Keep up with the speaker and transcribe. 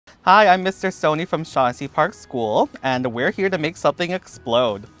Hi, I'm Mr. Sony from Shaughnessy Park School, and we're here to make something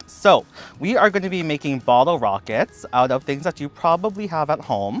explode. So, we are going to be making bottle rockets out of things that you probably have at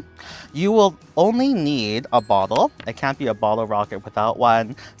home. You will only need a bottle. It can't be a bottle rocket without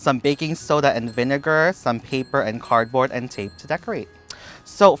one. Some baking soda and vinegar, some paper and cardboard, and tape to decorate.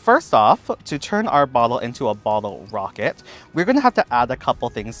 So first off, to turn our bottle into a bottle rocket, we're going to have to add a couple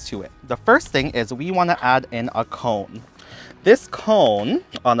things to it. The first thing is we want to add in a cone. This cone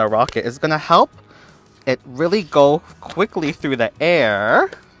on a rocket is going to help it really go quickly through the air.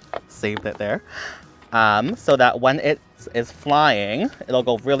 Saved it there. So that when it is flying, it'll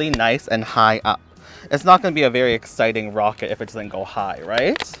go really nice and high up. It's not going to be a very exciting rocket if it doesn't go high,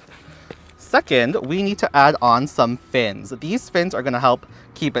 right? Second, we need to add on some fins. These fins are going to help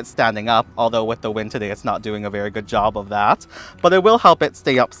keep it standing up, although with the wind today it's not doing a very good job of that. But it will help it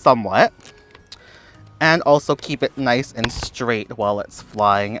stay up somewhat. And also keep it nice and straight while it's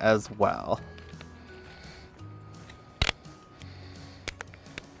flying as well.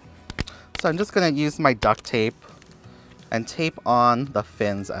 So I'm just going to use my duct tape and tape on the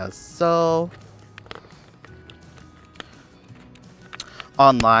fins as so.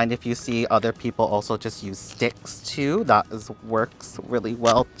 Online, if you see other people also just use sticks too, that works really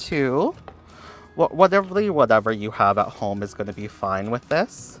well too. Whatever you have at home is going to be fine with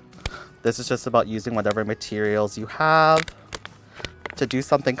this. This is just about using whatever materials you have to do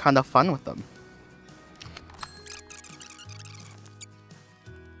something kind of fun with them.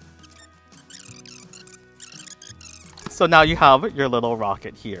 So now you have your little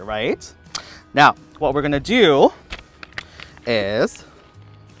rocket here, right? Now, what we're going to do is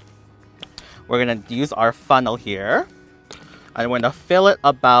we're going to use our funnel here, and we're going to fill it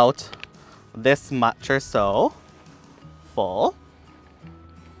about this much or so full.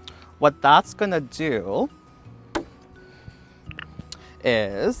 What that's going to do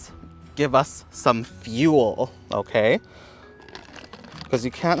is give us some fuel, okay? Because you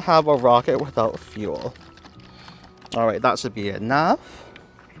can't have a rocket without fuel. All right, that should be enough.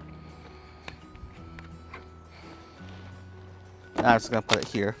 And I'm just going to put it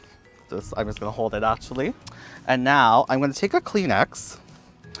here. I'm just going to hold it actually. And now I'm going to take a Kleenex.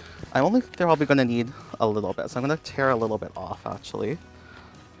 They're probably going to need a little bit, so I'm going to tear a little bit off actually.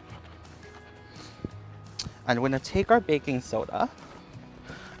 And we're going to take our baking soda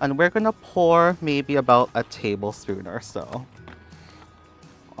and we're going to pour maybe about a tablespoon or so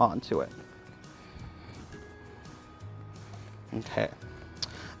onto it. Okay.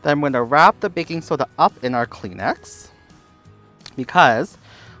 Then I'm going to wrap the baking soda up in our Kleenex because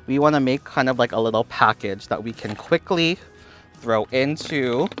we want to make kind of like a little package that we can quickly throw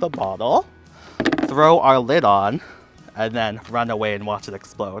into the bottle, throw our lid on, and then run away and watch it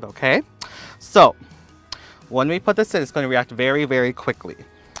explode, okay? So, when we put this in, it's going to react very, very quickly.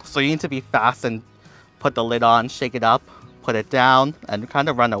 So you need to be fast and put the lid on, shake it up, put it down, and kind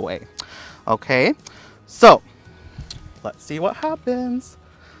of run away. Okay? So, let's see what happens.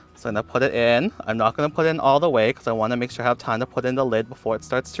 So I'm going to put it in. I'm not going to put it in all the way because I want to make sure I have time to put in the lid before it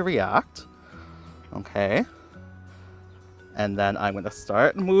starts to react. Okay? And then I'm going to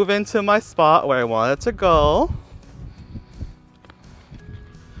start moving to my spot where I want it to go.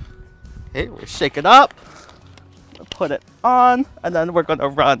 Okay, we'll shake it up. Put it on, and then we're gonna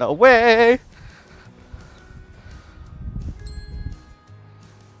run away.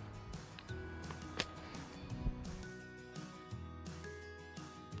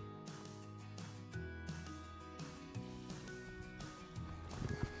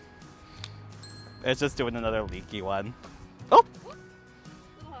 It's just doing another leaky one. Oh!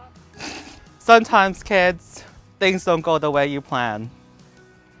 Sometimes, kids, things don't go the way you plan.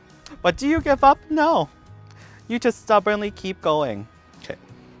 But do you give up? No. You just stubbornly keep going. Okay.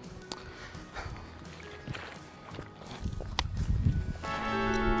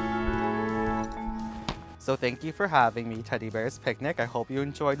 So thank you for having me, Teddy Bear's Picnic. I hope you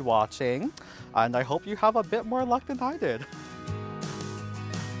enjoyed watching, and I hope you have a bit more luck than I did.